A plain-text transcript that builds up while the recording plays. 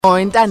Oh,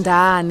 in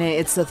Dandane,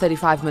 it's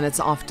 35 minutes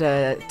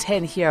after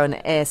 10 here on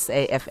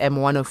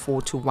SAFM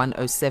 104 to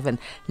 107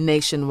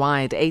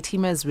 nationwide.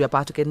 A-teamers, we're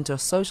about to get into a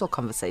social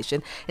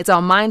conversation. It's our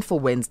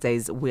Mindful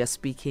Wednesdays. We are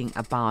speaking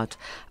about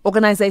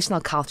organizational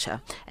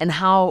culture and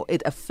how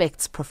it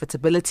affects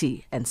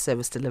profitability and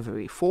service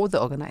delivery for the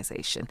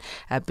organization.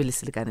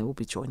 Selekane will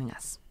be joining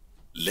us.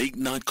 Late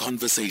Night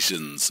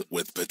Conversations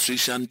with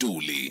Patricia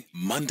Nduli,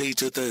 Monday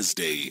to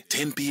Thursday,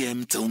 10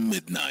 p.m. till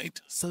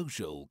midnight.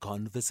 Social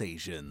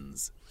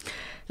Conversations.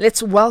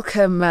 Let's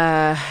welcome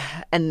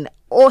an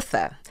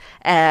author,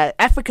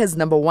 Africa's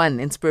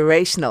 #1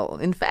 inspirational.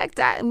 In fact,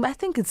 I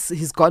think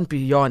he's gone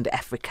beyond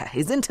Africa.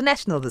 He's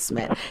international, this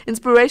man.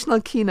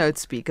 Inspirational keynote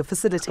speaker,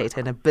 facilitator,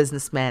 and a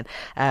businessman.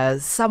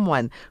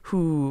 Someone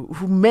who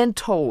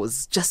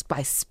mentors just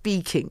by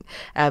speaking.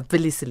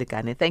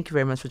 Selekane, thank you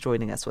very much for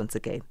joining us once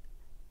again.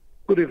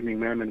 Good evening,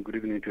 ma'am, and good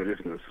evening to your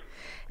listeners.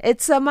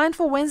 It's a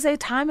Mindful Wednesday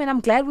time, and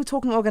I'm glad we're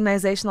talking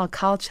organizational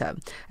culture.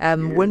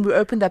 When we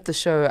opened up the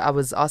show, I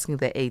was asking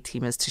the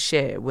A-teamers to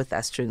share with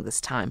us during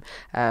this time,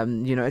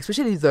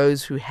 especially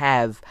those who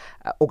have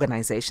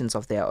organizations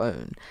of their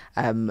own.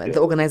 The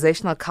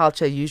organizational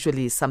culture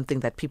usually is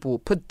something that people will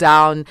put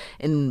down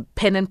in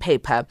pen and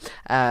paper,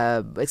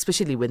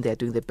 especially when they're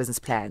doing their business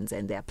plans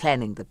and they're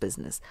planning the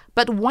business.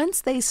 But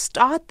once they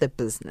start the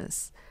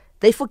business,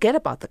 they forget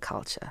about the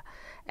culture.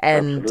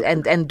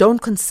 And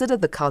don't consider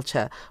the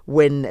culture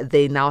when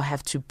they now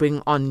have to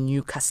bring on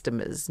new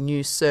customers,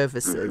 new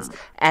services,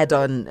 add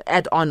on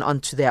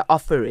onto their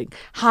offering,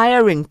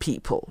 hiring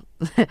people.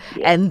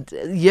 And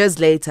years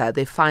later,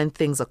 they find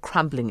things are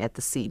crumbling at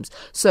the seams.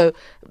 So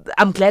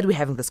I'm glad we're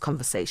having this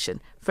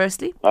conversation.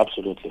 Firstly,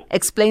 absolutely,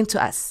 explain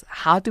to us,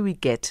 how do we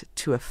get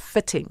to a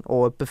fitting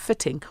or a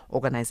befitting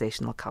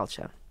organizational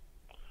culture?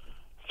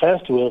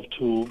 First, we have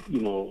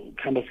to,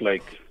 kind of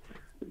like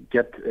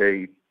get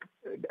a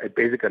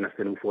basic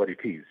understanding of what it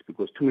is,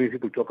 because too many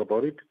people talk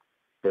about it,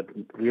 but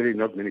really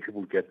not many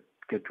people get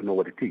to know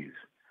what it is.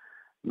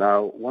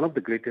 Now, one of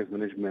the greatest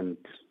management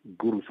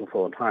gurus of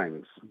our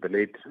times, the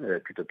late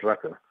Peter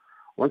Drucker,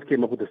 once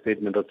came up with a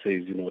statement that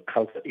says,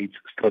 culture eats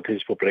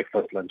strategy for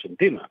breakfast, lunch, and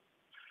dinner.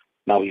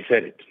 Now, he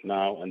said it.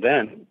 Now and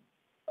then,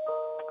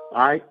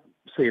 I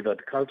say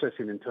that culture is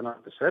an internal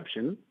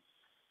perception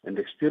and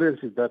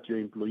experiences that your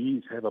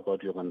employees have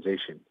about your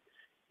organization.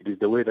 It is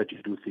the way that you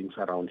do things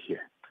around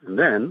here. And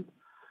then,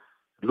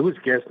 Louis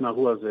Gessner,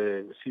 who was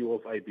a CEO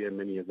of IBM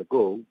many years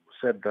ago,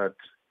 said that,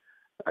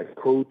 I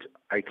quote,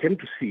 "I came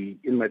to see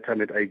in my time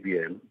at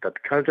IBM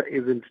that culture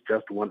isn't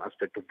just one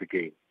aspect of the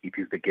game, it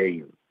is the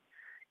game.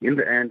 In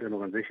the end, an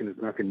organization is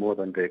nothing more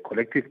than the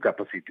collective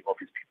capacity of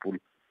its people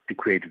to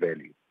create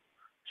value."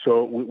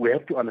 So we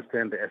have to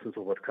understand the essence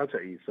of what culture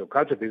is. So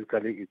culture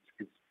basically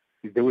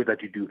is the way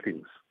that you do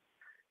things.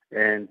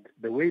 And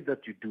the way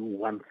that you do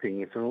one thing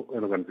in an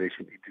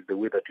organization, it is the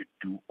way that you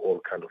do all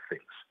kinds of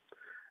things.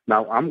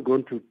 Now, I'm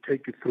going to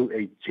take you through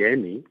a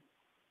journey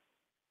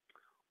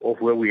of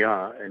where we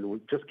are, and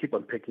we'll just keep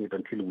unpacking it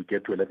until we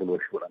get to a level where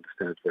people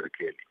understand it very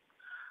clearly.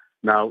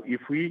 Now,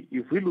 if we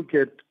look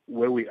at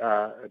where we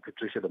are,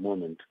 Patricia, at the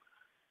moment,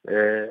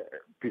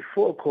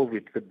 before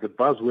COVID, the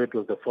buzzword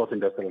was the fourth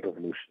industrial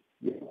revolution.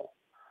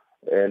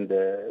 And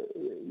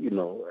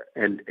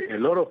and in a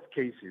lot of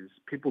cases,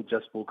 people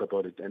just spoke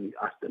about it and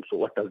asked them, so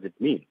what does it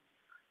mean?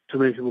 Too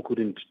many people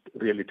couldn't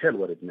really tell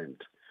what it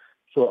meant.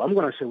 So I'm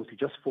going to share with you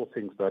just 4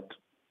 things that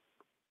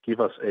give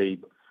us a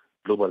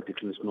global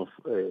definition of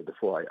the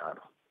 4IR.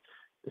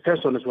 The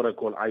first one is what I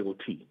call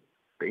IoT,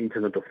 the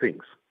Internet of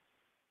Things.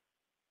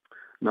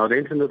 Now, the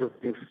Internet of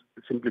Things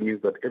simply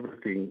means that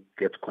everything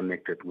gets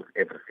connected with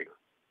everything.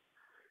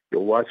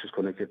 Your watch is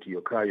connected to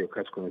your car is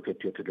connected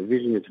to your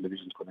television is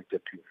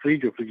connected to your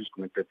fridge is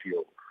connected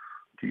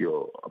to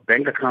your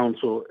bank account.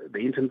 So the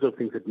Internet of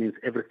Things, it means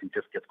everything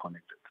just gets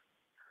connected.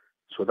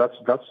 So that's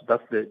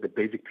the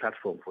basic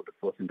platform for the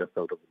fourth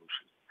industrial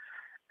revolution.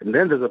 And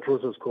then there's a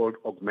process called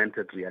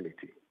augmented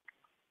reality.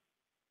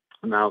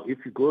 Now, if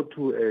you go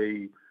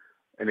to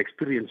an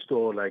experience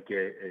store like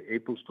a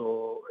Apple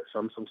store, a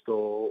Samsung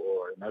store,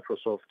 or a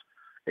Microsoft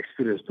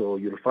experience store,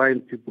 you'll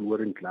find people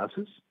wearing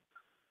glasses,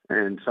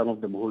 and some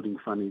of them holding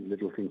funny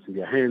little things in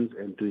their hands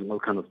and doing all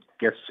kinds of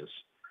gestures.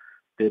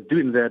 They're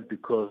doing that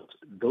because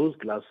those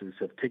glasses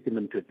have taken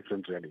them to a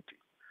different reality.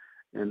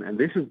 And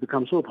this has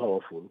become so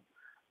powerful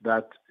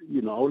that,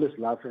 I always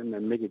laugh and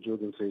make a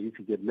joke and say, if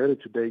you get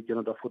married today, you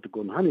cannot afford to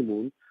go on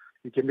honeymoon,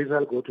 you can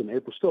basically go to an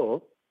Apple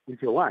store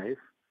with your wife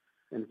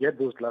and get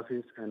those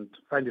glasses and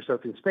find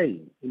yourself in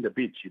Spain, in the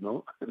beach,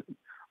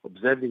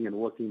 observing and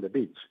walking the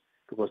beach,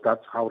 because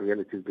that's how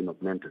reality has been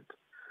augmented.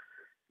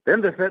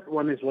 Then the third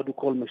one is what we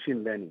call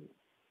machine learning.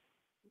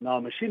 Now,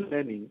 machine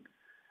learning,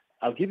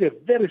 I'll give you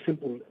a very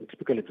simple and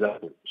typical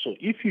example. So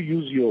if you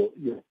use your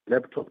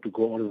laptop to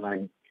go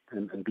online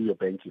and do your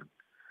banking,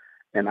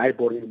 and I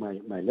borrow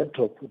my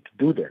laptop to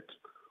do that,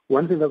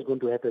 one thing that's going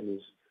to happen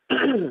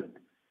is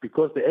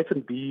because the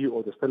FNB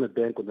or the Standard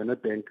Bank or the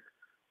Net Bank,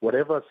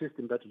 whatever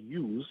system that you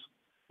use,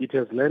 it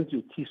has learned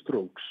your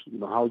keystrokes,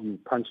 how you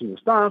punch in your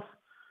stuff,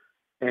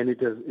 and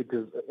it has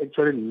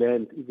actually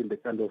learned even the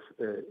kind of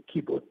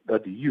keyboard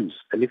that you use.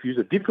 And if you use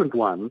a different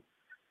one,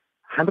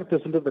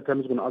 100% of the time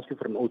it's going to ask you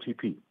for an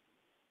OTP,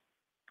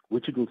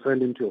 which it will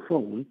send into your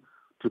phone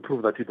to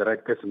prove that you're the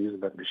right person using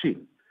that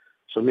machine.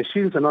 So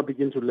machines are now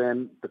beginning to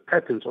learn the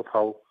patterns of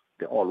how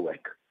they all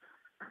work.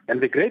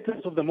 And the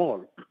greatest of them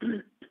all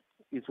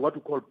is what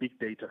we call big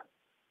data.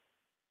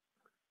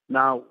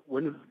 Now,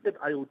 when you look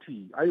at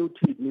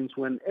IoT means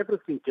when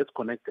everything gets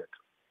connected.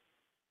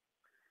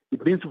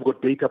 It means we've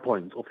got data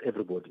points of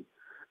everybody.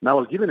 Now,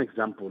 I'll give an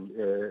example.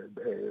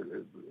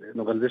 An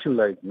organization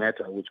like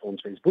Meta, which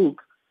owns Facebook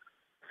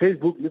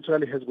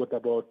literally has got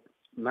about,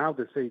 now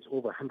they say it's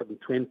over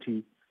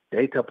 120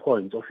 data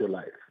points of your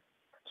life.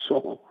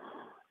 So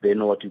they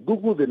know what you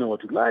Google, they know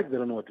what you like, they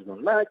don't know what you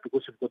don't like,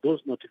 because you've got those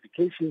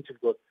notifications,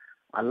 you've got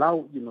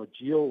allow,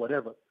 geo,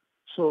 whatever.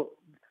 So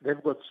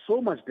they've got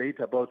so much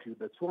data about you.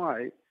 That's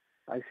why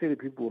I say to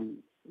people,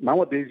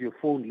 nowadays your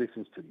phone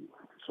listens to you.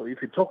 So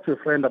if you talk to a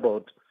friend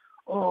about,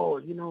 I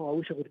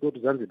wish I could go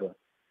to Zanzibar,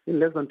 in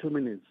less than 2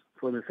 minutes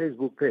from a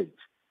Facebook page,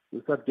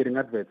 you start getting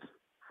adverts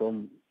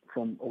from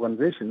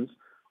organizations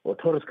or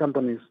tourist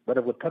companies that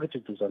have got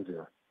packages to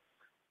Zanzibar.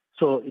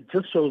 So it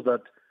just shows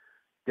that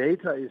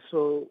data is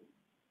so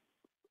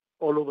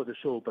all over the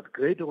show, but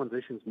great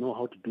organizations know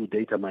how to do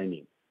data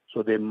mining.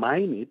 So they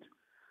mine it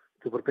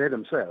to prepare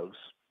themselves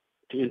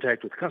to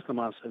interact with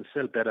customers and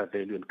sell better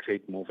value and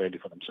create more value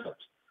for themselves.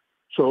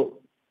 So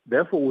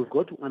therefore, we've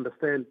got to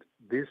understand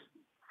this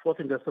fourth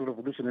industrial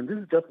revolution, and this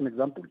is just an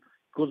example. It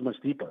goes much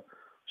deeper,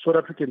 so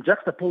that we can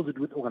juxtapose it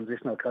with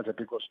organizational culture,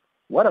 because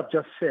what I've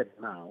just said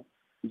now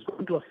is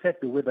going to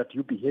affect the way that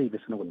you behave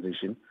as an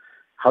organization,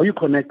 how you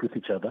connect with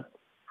each other,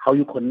 how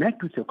you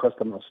connect with your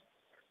customers,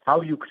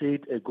 how you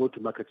create a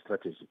go-to-market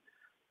strategy.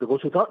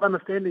 Because without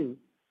understanding,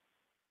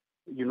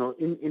 in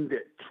the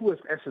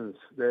truest essence,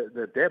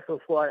 the depth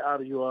of who I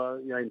are,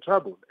 you're in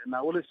trouble. And I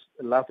always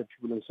laugh at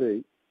people and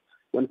say,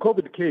 when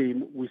COVID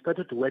came, we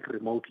started to work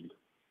remotely.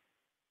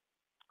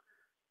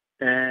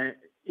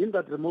 In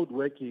that remote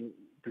working,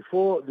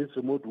 before this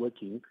remote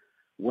working,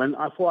 when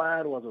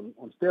R4IR was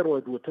on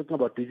steroids, we were talking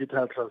about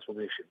digital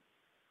transformation,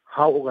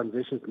 how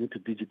organizations need to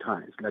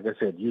digitize. Like I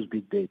said, use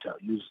big data,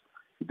 use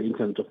the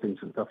Internet of Things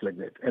and stuff like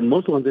that. And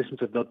most organizations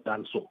have not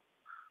done so.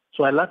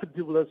 So I laugh at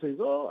people that say,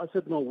 I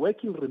said, no,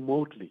 working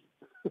remotely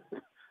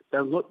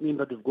does not mean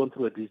that we've gone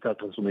through a digital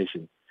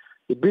transformation.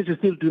 It means you're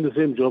still doing the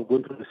same job,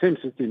 going through the same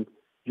system,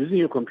 using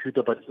your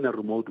computer, but in a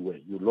remote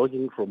way. You're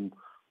logging from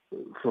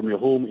your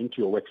home into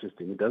your work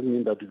system. It doesn't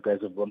mean that you guys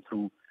have gone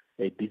through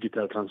a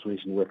digital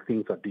transformation where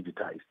things are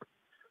digitized.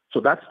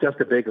 So that's just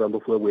the background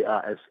of where we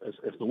are as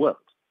the world.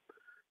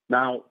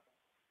 Now,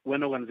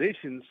 when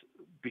organizations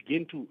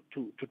begin to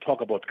talk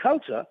about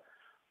culture,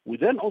 we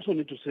then also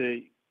need to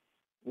say,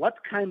 what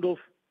kind of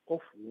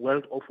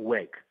world of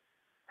work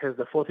has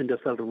the fourth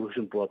industrial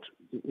revolution brought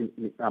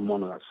in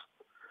among us?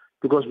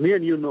 Because me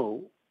and you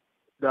know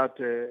that,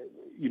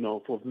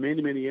 for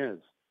many, many years,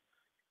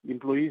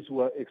 employees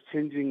were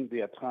exchanging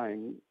their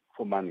time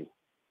for money,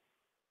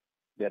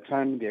 their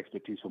time, their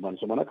expertise for money.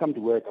 So when I come to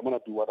work, I'm going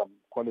to do what I'm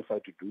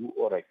qualified to do,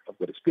 or I've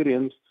got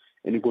experience,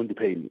 and you're going to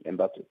pay me, and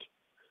that's it.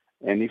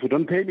 And if you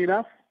don't pay me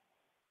enough,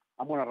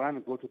 I'm going to run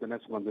and go to the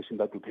next organization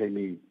that will pay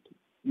me,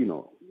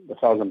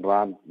 1,000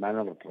 rand,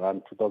 900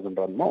 rand, 2,000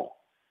 rand more.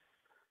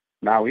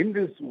 Now, in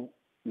this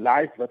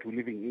life that we're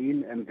living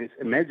in, and this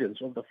emergence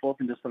of the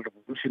fourth industrial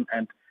revolution,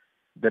 and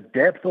the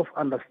depth of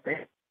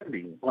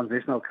understanding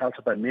organizational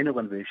culture by many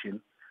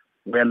organizations,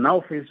 we are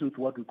now faced with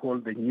what we call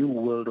the new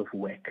world of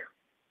work.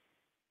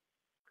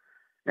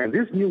 And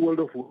this new world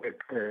of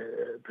work,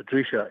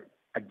 Patricia,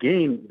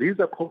 again, these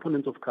are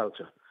components of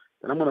culture.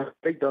 And I'm going to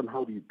break down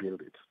how do you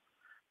build it.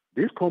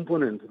 These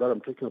components that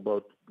I'm talking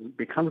about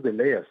becomes the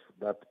layers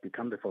that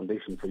become the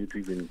foundation for you to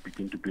even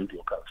begin to build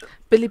your culture.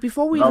 Billy,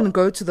 before we even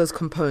go to those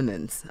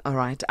components, all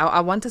right,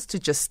 I want us to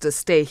just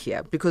stay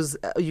here, because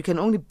you can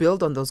only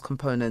build on those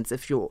components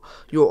if your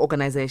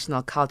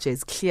organizational culture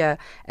is clear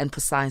and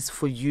precise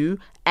for you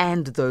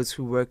and those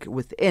who work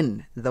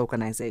within the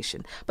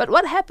organization. But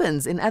what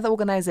happens in other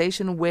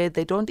organizations where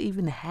they don't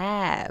even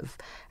have,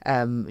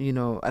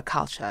 a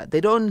culture? They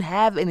don't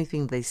have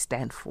anything they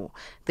stand for.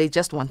 They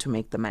just want to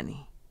make the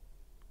money.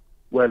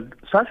 Well,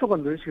 such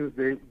organizations,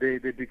 they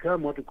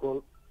become what we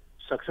call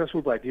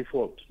successful by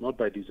default, not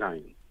by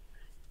design.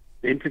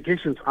 The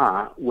implications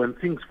are, when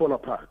things fall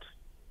apart,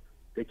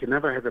 they can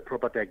never have a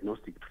proper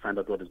diagnostic to find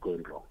out what is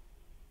going wrong.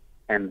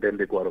 And then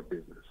they go out of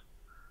business.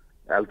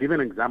 I'll give an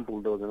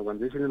example. There was an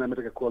organization in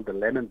America called the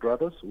Lehman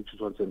Brothers, which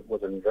was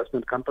an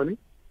investment company.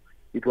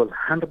 It was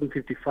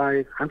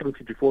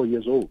 154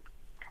 years old,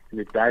 and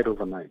it died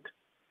overnight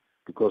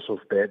because of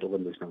bad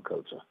organizational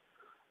culture.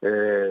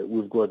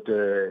 We've got,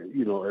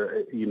 in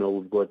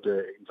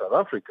South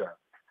Africa,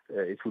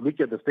 if we look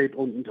at the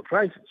state-owned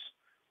enterprises,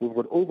 we've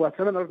got over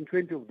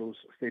 720 of those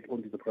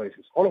state-owned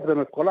enterprises. All of them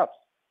have collapsed.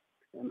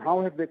 And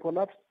how have they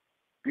collapsed?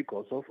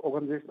 Because of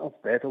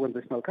bad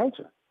organizational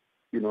culture.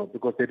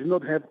 Because they did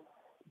not have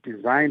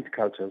designed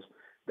cultures.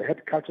 They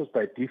had cultures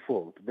by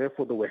default.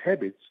 Therefore, there were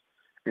habits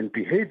and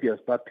behaviors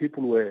that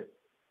people were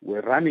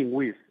running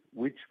with,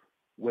 which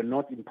were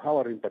not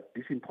empowering but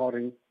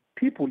disempowering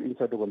people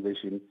inside the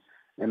organization,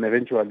 and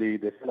eventually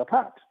they fell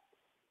apart.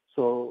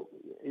 So,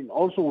 we've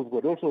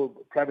got also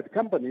private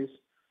companies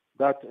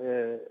that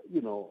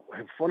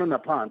have fallen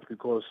apart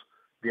because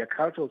their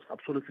culture is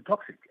absolutely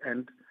toxic,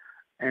 and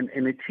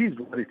it is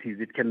what it is.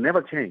 It can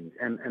never change,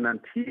 and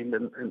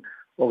until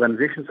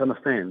organizations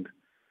understand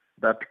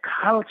that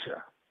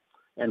culture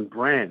and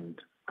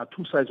brand are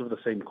two sides of the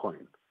same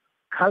coin.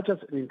 Culture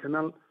is an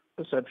internal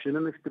perception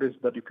and experience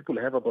that your people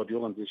have about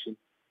your organization.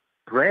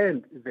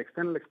 Brand is the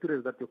external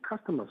experience that your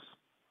customers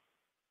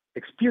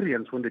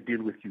experience when they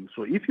deal with you.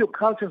 So if your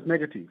culture is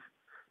negative,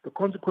 the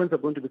consequences are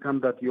going to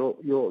become that your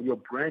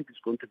brand is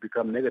going to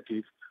become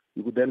negative.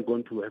 You're then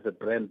going to have a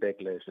brand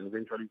backlash, and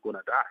eventually you're going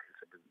to die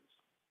as a business.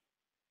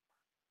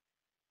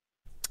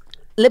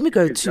 Let me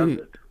go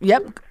to...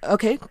 Yep.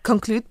 Okay.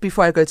 Conclude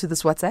before I go to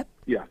this WhatsApp.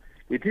 Yeah.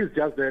 It is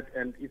just that.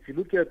 And if you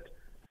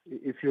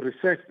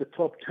research the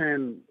top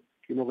 10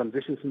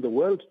 organizations in the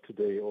world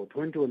today, or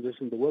 20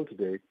 organizations in the world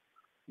today,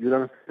 you'll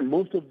understand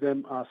most of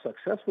them are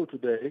successful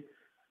today,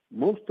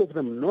 most of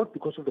them not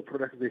because of the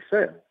products they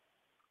sell,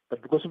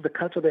 but because of the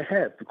culture they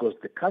have, because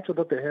the culture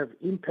that they have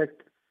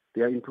impact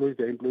their employees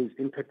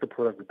impact the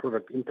product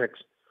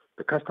impacts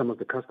the customers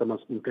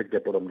impact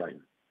their bottom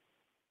line.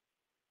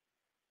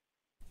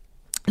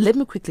 Let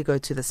me quickly go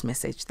to this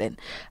message then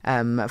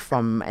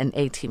from an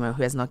A-teamer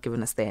who has not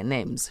given us their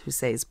names, who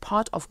says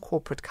part of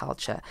corporate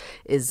culture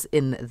is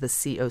in the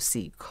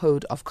COC,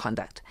 Code of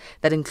Conduct,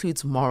 that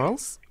includes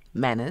morals,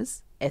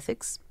 manners,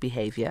 ethics,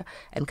 behavior,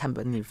 and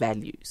company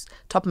values.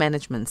 Top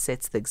management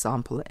sets the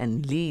example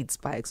and leads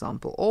by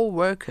example. All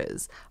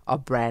workers are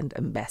brand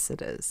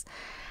ambassadors.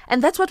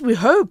 And that's what we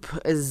hope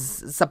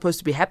is supposed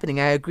to be happening.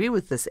 I agree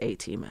with this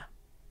A-teamer.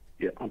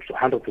 Yeah, I'm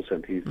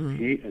 100%. He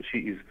and she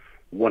is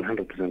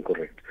 100%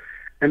 correct.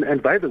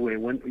 And by the way,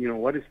 when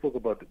what he spoke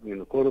about,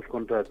 code of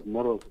conduct,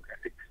 morals, and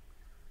ethics,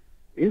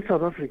 in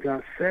South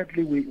Africa,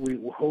 sadly, we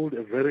hold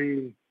a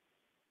very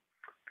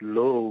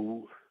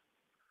low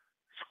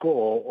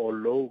score or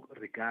low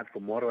regard for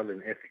moral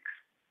and ethics.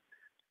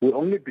 We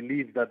only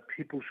believe that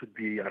people should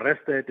be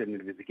arrested and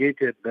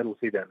investigated, then we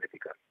say they're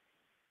unethical.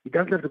 It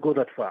doesn't have to go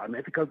that far.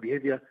 Unethical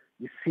behavior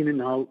is seen in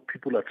how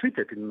people are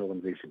treated in an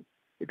organization.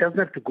 It doesn't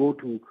have to go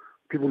to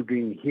people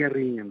being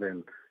hearing and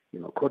then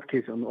court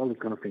case and all these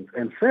kind of things.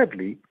 And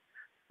sadly,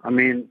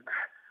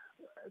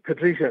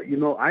 Patricia,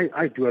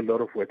 I do a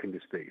lot of work in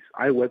this space.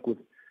 I work with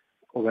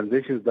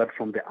organizations that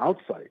from the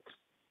outside,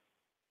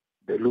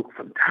 they look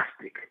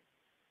fantastic.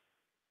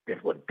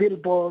 They've got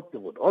billboards,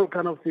 they've got all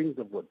kind of things,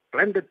 they've got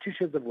branded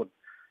t-shirts, they've got,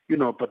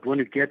 but when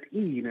you get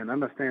in and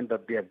understand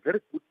that they are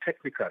very good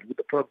technical with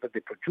the product that they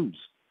produce,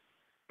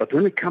 but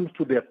when it comes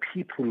to their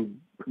people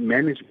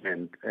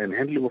management and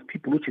handling of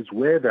people, which is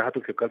where the heart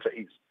of your culture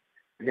is,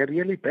 they're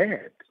really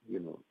bad.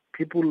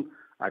 People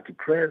are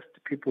depressed.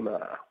 People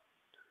are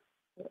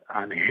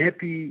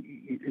unhappy.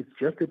 It's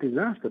just a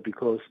disaster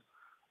because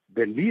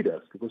the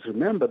leaders. Because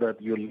remember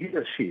that your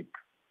leadership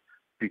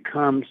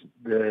becomes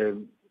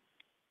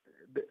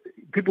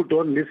people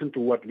don't listen to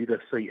what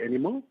leaders say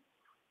anymore.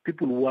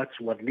 People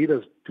watch what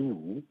leaders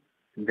do,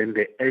 and then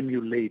they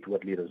emulate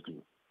what leaders do.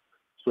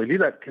 So a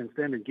leader can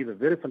stand and give a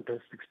very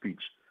fantastic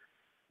speech.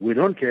 We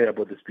don't care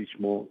about the speech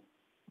more,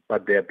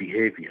 but their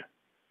behavior.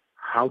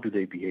 How do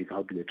they behave?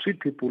 How do they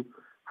treat people?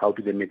 How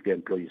do they make their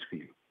employees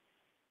feel?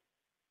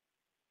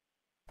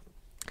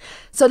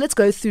 So let's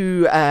go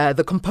through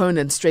the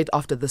components straight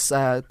after this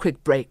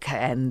quick break.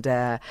 And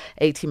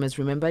A-teamers,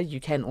 remember,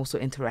 you can also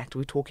interact.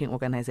 We're talking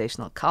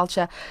organizational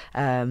culture.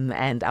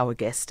 And our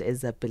guest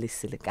is Billy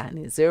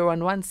Selekane.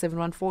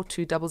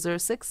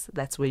 011-714-2006.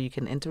 That's where you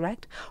can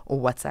interact. Or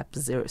WhatsApp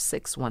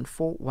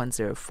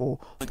 0614-104.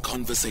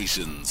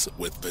 Conversations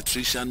with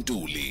Patricia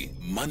Nduli,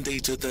 Monday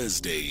to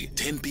Thursday,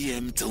 10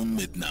 p.m. till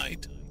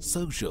midnight.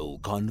 Social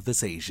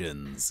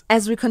Conversations.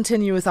 As we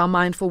continue with our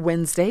Mindful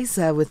Wednesdays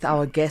with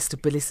our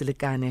guest, Billy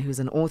Selekane, who's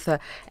an author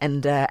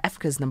and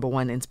Africa's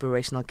 #1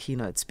 inspirational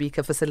keynote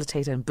speaker,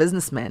 facilitator and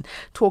businessman,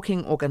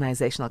 talking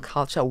organizational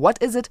culture.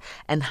 What is it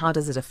and how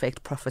does it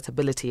affect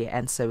profitability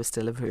and service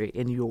delivery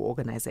in your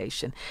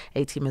organization?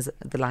 A-teamers,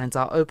 the lines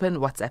are open.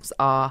 WhatsApps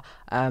are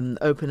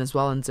open as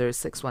well on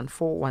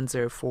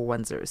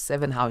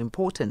 0614-104-107. How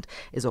important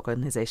is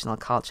organizational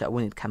culture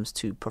when it comes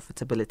to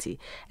profitability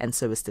and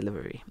service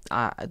delivery?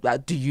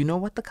 Do you know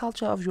what the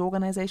culture of your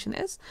organization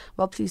is?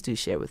 Well, please do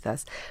share with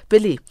us.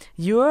 Billy,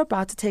 you're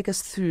about to take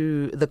us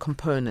through the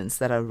components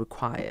that are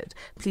required.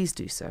 Please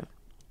do so.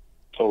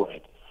 All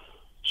right.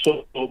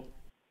 So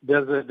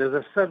there's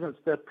a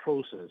 7-step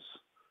process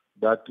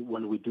that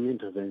when we do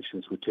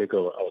interventions, we take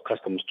our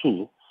customers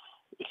through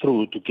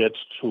to get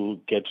to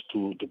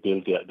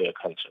build their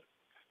culture.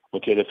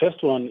 Okay, the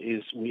first one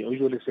is we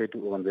usually say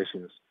to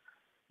organizations,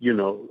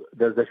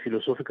 there's the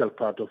philosophical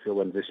part of your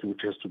organization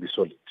which has to be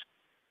solid.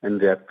 And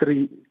there are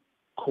 3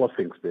 core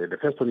things there. The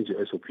first one is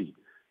your SOP,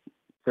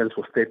 stands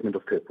for Statement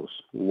of Purpose.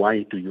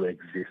 Why do you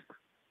exist,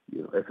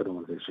 as an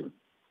organization?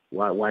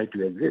 Why do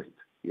you exist,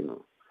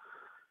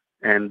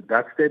 And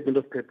that statement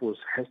of purpose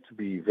has to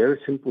be very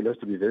simple, has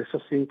to be very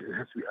succinct, and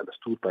has to be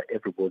understood by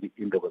everybody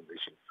in the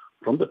organization,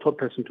 from the top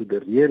person to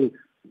the real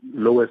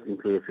lowest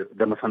employee.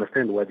 They must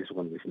understand why this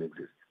organization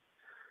exists.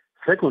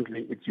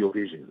 Secondly, it's your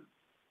vision.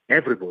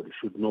 Everybody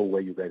should know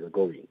where you guys are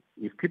going.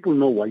 If people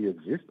know why you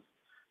exist,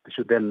 they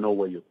should then know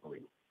where you're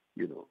going.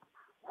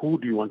 Who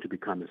do you want to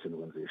become as an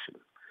organization?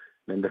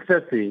 Then the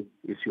third thing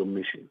is your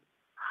mission.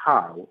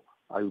 How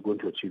are you going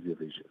to achieve your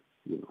vision?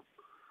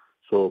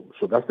 So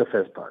that's the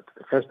first part.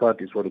 The first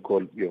part is what we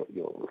call your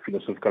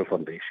philosophical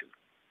foundation.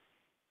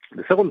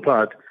 The second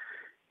part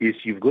is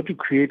you've got to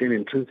create an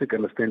intrinsic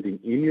understanding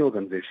in your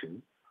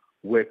organization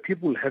where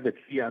people have a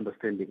clear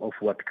understanding of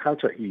what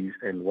culture is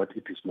and what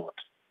it is not.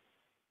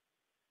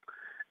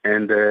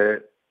 And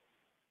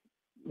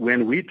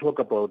when we talk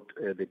about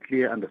the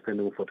clear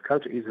understanding of what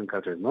culture is and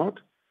culture is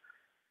not,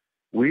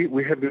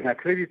 we have been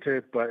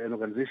accredited by an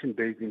organization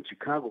based in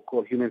Chicago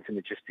called Human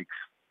Synergistics.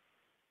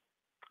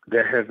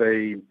 They have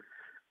a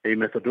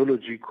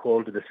methodology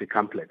called the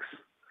C-Complex,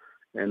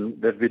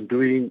 and they've been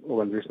doing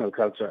organizational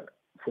culture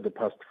for the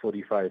past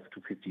 45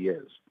 to 50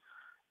 years.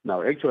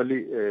 Now,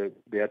 actually,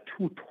 there are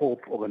two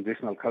top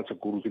organizational culture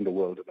gurus in the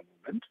world at the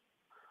moment.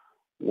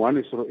 One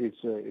is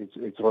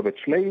it's Robert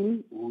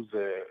Schlein, who's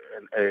a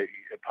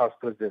past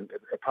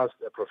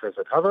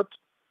professor at Harvard,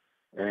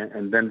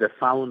 and then the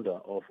founder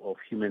of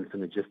Human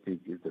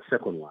Synergistics is the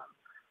second one.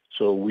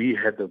 So we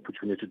had the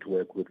opportunity to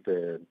work with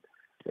the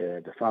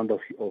founder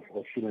of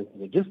Human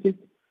Synergistics,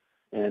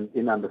 and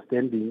in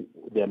understanding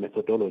their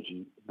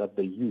methodology that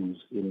they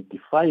use in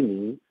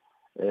defining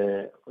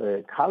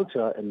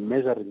culture and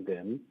measuring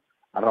them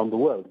around the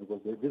world, because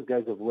these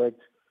guys have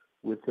worked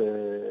with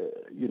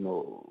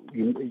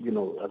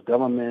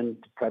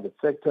government, private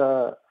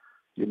sector.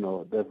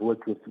 They've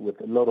worked with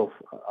a lot of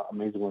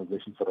amazing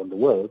organizations around the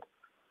world,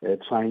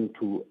 trying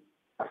to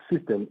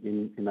assist them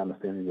in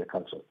understanding their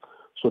culture.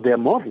 So their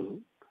model,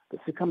 the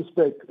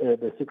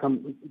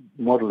SICAM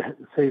model,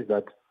 says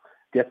that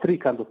there are three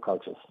kinds of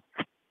cultures.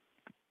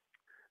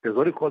 There's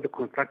what we call the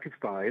constructive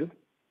style,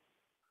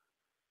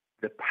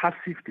 the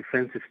passive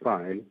defensive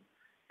style,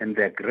 and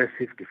the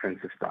aggressive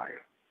defensive style.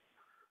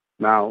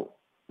 Now,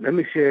 let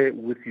me share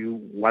with you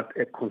what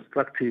a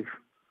constructive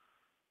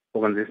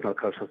organizational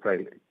culture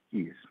style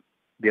is.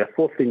 There are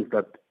four things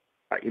that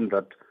are in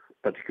that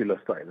particular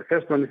style. The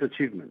first one is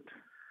achievement.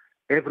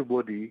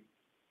 Everybody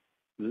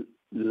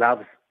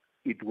loves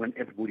it when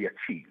everybody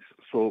achieves.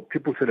 So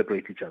people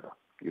celebrate each other,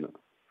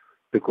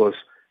 because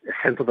a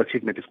sense of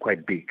achievement is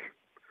quite big.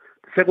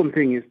 The second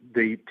thing is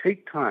they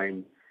take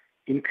time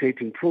in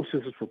creating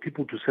processes for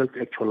people to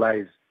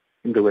self-actualize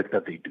in the work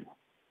that they do.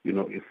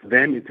 If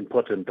then it's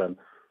important, then,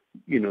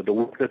 the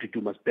work that you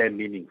do must bear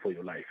meaning for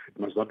your life. It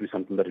must not be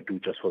something that you do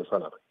just for a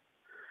salary.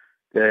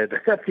 The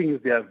third thing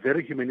is they are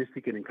very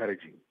humanistic and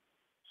encouraging.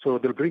 So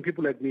they'll bring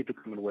people like me to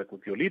come and work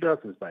with your leaders,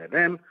 inspire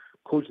them,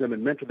 coach them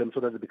and mentor them so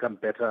that they become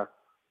better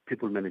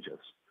people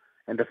managers.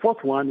 And the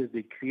fourth one is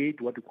they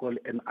create what we call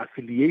an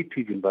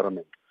affiliative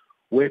environment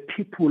where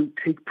people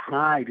take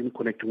pride in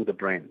connecting with the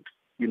brand.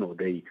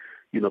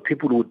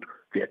 People would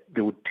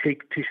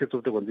take T-shirts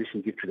of the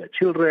organization, give to their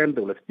children.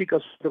 They will have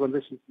stickers of the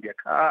organization in their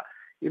car,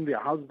 in their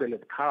house. They'll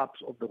have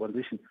cups of the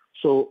organization.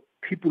 So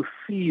people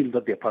feel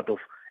that they're part of,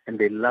 and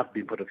they love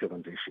being part of the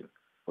organization.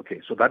 Okay,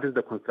 so that is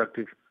the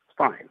constructive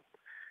style.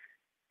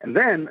 And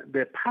then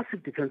the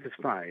passive defensive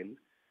style,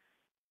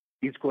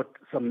 it's got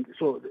some.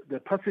 So the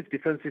passive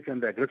defensive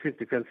and the aggressive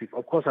defensive,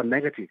 of course, are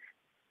negative,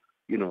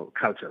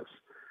 cultures.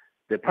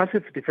 The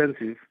passive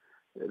defensive,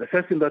 the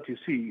first thing that you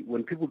see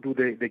when people do,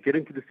 they get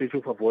into the stage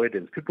of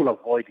avoidance. People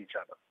avoid each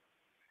other,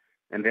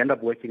 and they end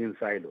up working in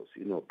silos.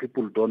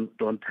 People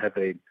don't have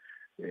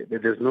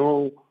there's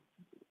no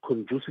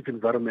conducive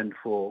environment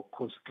for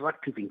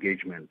constructive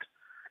engagement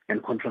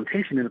and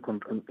confrontation,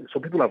 so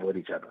people avoid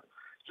each other.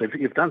 So if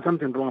you've done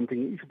something wrong, I'm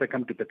thinking, if I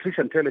come to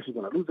Patricia and tell her she's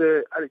going to lose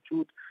her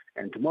attitude,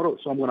 and tomorrow,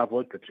 so I'm going to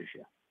avoid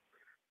Patricia.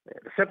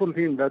 The second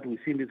thing that we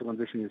see in this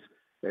organization is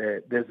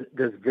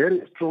there's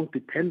very strong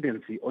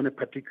dependency on a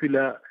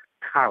particular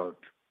cult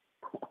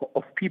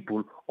of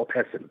people or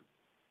person.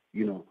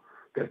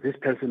 There's this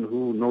person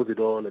who knows it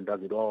all and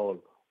does it all,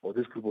 or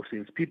this group of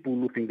salespeople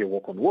who think they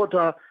walk on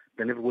water,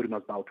 then everybody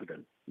must bow to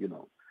them,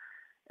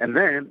 And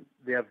then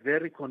they are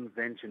very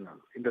conventional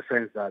in the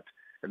sense that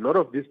a lot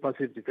of these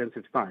passive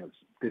defensive styles,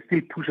 they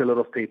still push a lot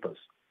of papers,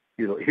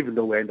 even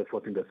though we're in the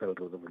fourth industrial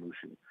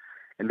revolution.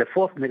 And the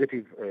fourth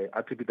negative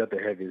attribute that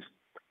they have is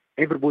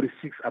everybody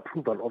seeks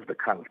approval of the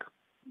cult.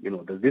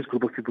 There's this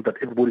group of people that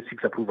everybody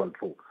seeks approval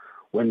for.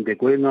 When they're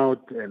going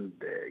out and,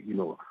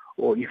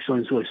 or if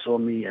so-and-so saw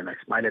me and I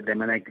smile at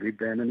them and I greet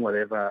them and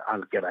whatever,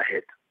 I'll get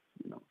ahead.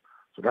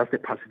 So that's the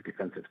passive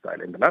defensive style.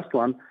 And the last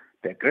one,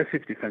 the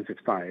aggressive defensive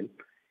style,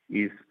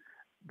 is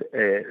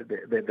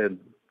the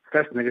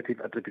first negative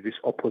attribute is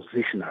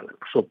oppositional.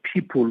 So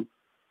people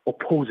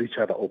oppose each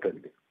other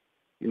openly.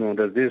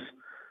 There's this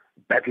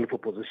battle for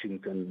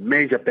positions and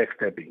major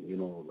backstabbing.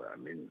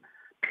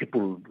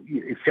 People.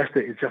 It's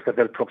just a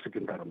very toxic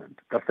environment.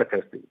 That's the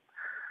first thing.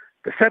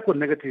 The second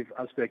negative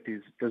aspect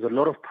is there's a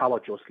lot of power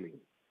jostling,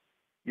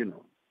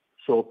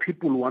 So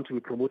people want to be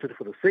promoted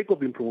for the sake of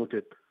being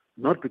promoted,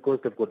 not because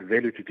they've got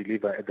value to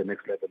deliver at the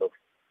next level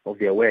of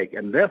their work.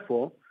 And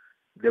therefore,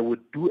 they would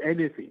do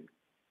anything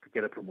to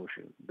get a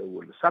promotion. They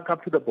will suck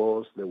up to the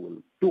boss. They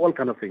will do all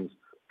kinds of things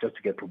just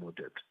to get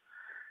promoted.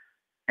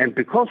 And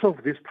because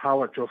of this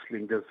power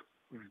jostling, there's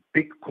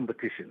big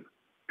competition.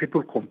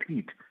 People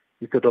compete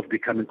instead of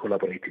becoming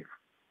collaborative.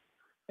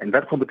 And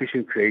that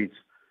competition creates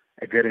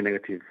a very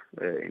negative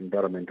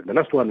environment. And the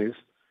last one is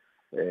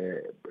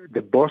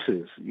the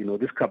bosses,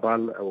 this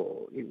cabal,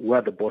 who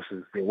are the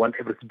bosses, they want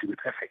everything to be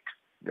perfect.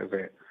 There's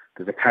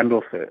a kind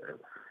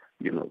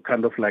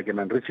of like an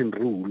unwritten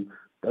rule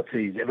that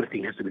says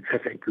everything has to be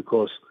perfect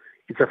because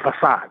it's a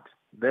facade.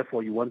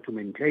 Therefore, you want to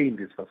maintain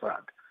this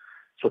facade.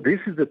 So this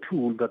is the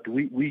tool that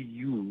we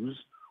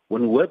use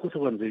when we work with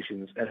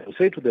organizations, and we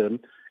say to them,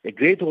 a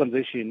great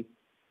organization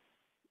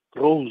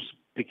grows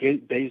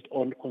based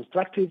on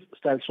constructive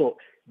style. So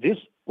this,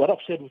 what I've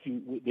said with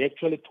you, the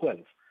actually 12,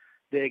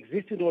 they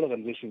exist in all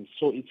organizations.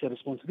 So it's a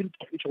responsibility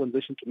of each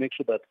organization to make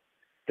sure that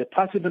the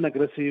passive and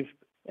aggressive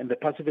and the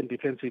passive and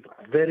defensive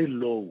are very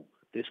low.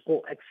 They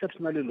score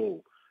exceptionally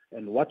low.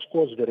 And what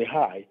scores very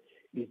high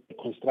is the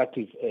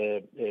constructive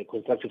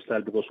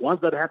style, because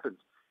once that happens,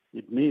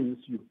 it means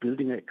you're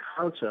building a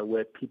culture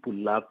where people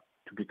love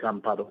to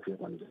become part of the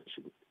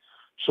organization.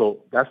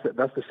 So that's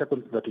the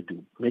second thing that we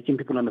do, making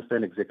people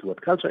understand exactly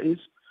what culture is.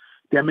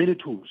 There are many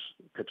tools,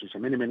 Patricia,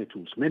 many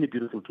tools, many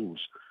beautiful tools.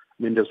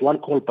 I mean, there's one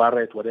called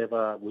Barrett,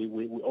 whatever.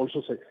 We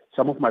also say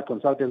some of my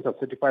consultants are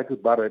certified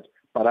with Barrett,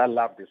 but I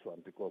love this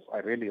one because I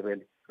really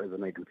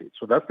resonate with it.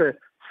 So that's the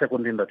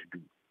second thing that you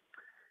do.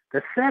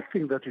 The third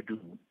thing that you do,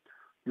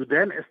 you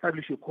then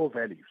establish your core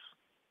values.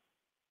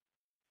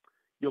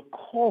 Your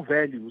core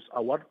values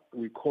are what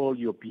we call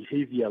your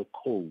behavioral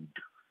code.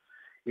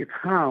 It's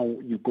how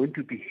you're going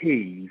to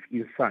behave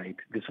inside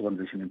this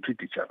organization and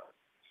treat each other.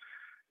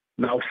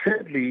 Now,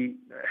 sadly,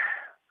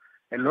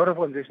 a lot of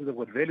organizations have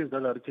got values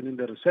that are written in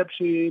the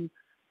reception,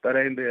 that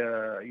are in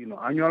the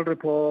annual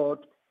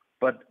report,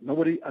 but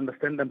nobody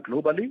understands them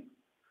globally.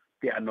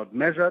 They are not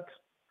measured.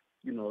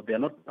 They are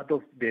not part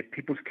of the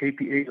people's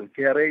KPAs or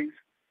KRAs.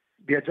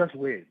 They are just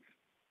words.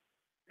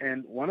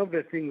 And one of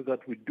the things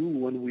that we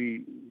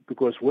do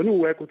because when we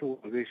work with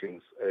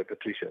organizations,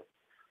 Patricia,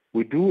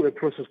 we do a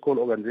process called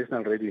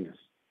organizational readiness.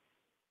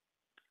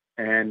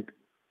 And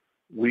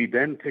we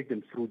then take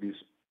them through this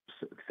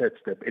third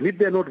step. And if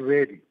they're not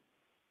ready,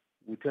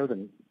 we tell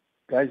them,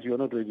 guys, you're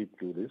not ready to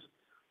do this.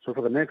 So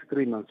for the next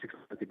 3 months, 6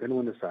 months, depending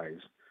on the size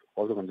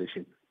of the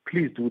organization,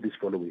 please do these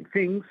following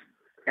things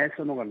as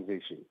an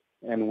organization.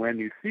 And when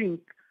you think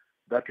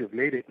that you've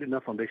laid a good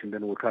enough foundation,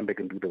 then we'll come back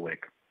and do the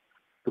work.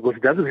 Because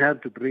it doesn't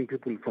have to bring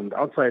people from the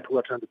outside who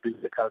are trying to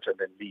build the culture and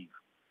then leave.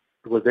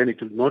 Because then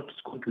it's not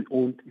going to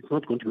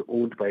be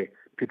owned by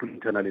people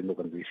internally in the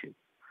organization.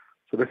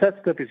 So the third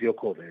step is your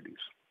core values.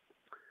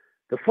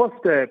 The fourth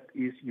step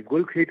is you've got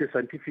to create a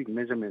scientific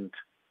measurement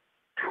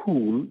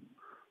tool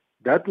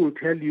that will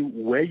tell you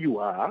where you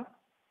are,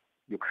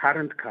 your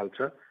current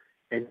culture,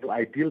 and your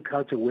ideal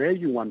culture, where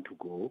you want to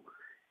go,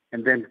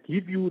 and then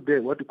give you the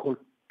what we call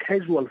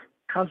casual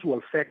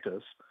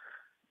factors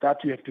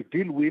that you have to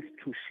deal with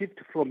to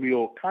shift from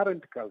your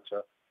current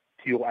culture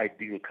to your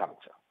ideal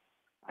culture.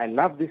 I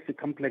love this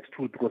complex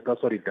tool because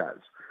that's what it does.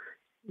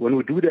 When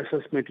we do the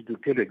assessment, it will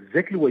tell you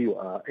exactly where you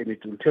are, and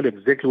it will tell you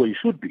exactly where you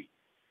should be.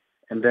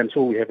 And then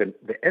so we have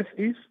the S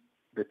is,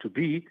 the to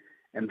be,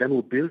 and then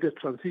we'll build a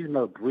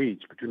transitional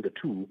bridge between the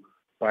two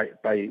by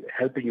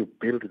helping you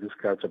build this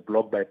culture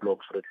block by block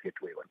so that you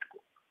get where you want to go.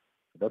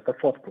 That's the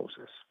fourth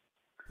process.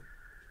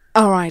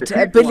 All right,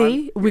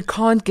 Billy, we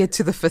can't get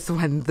to the fifth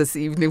one this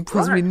evening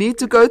because we need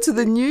to go to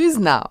the news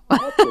now.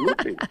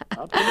 Absolutely.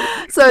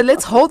 So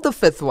let's hold the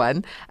fifth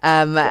one.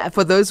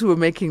 For those who are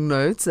making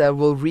notes,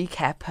 we'll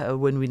recap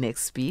when we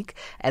next speak,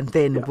 and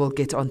then we'll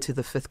get on to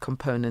the fifth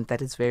component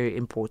that is very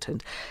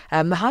important.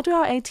 How do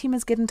our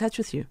A-teamers get in touch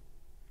with you?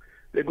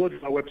 They go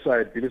to our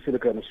website,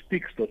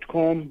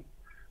 BillySelekane.com.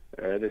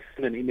 They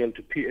send an email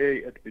to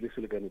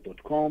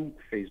pa@BillySelekane.com,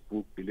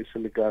 Facebook, Billy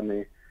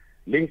Selekane,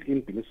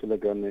 LinkedIn, Billy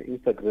Selekane,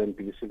 Instagram,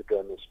 Billy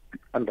Selekane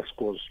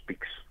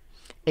 _speaks.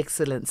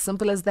 Excellent.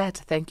 Simple as that.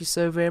 Thank you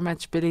so very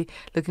much, Billy.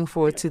 Looking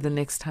forward to the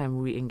next time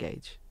we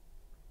engage.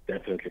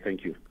 Definitely.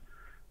 Thank you.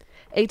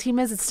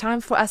 A-teamers, it's time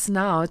for us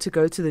now to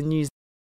go to the news.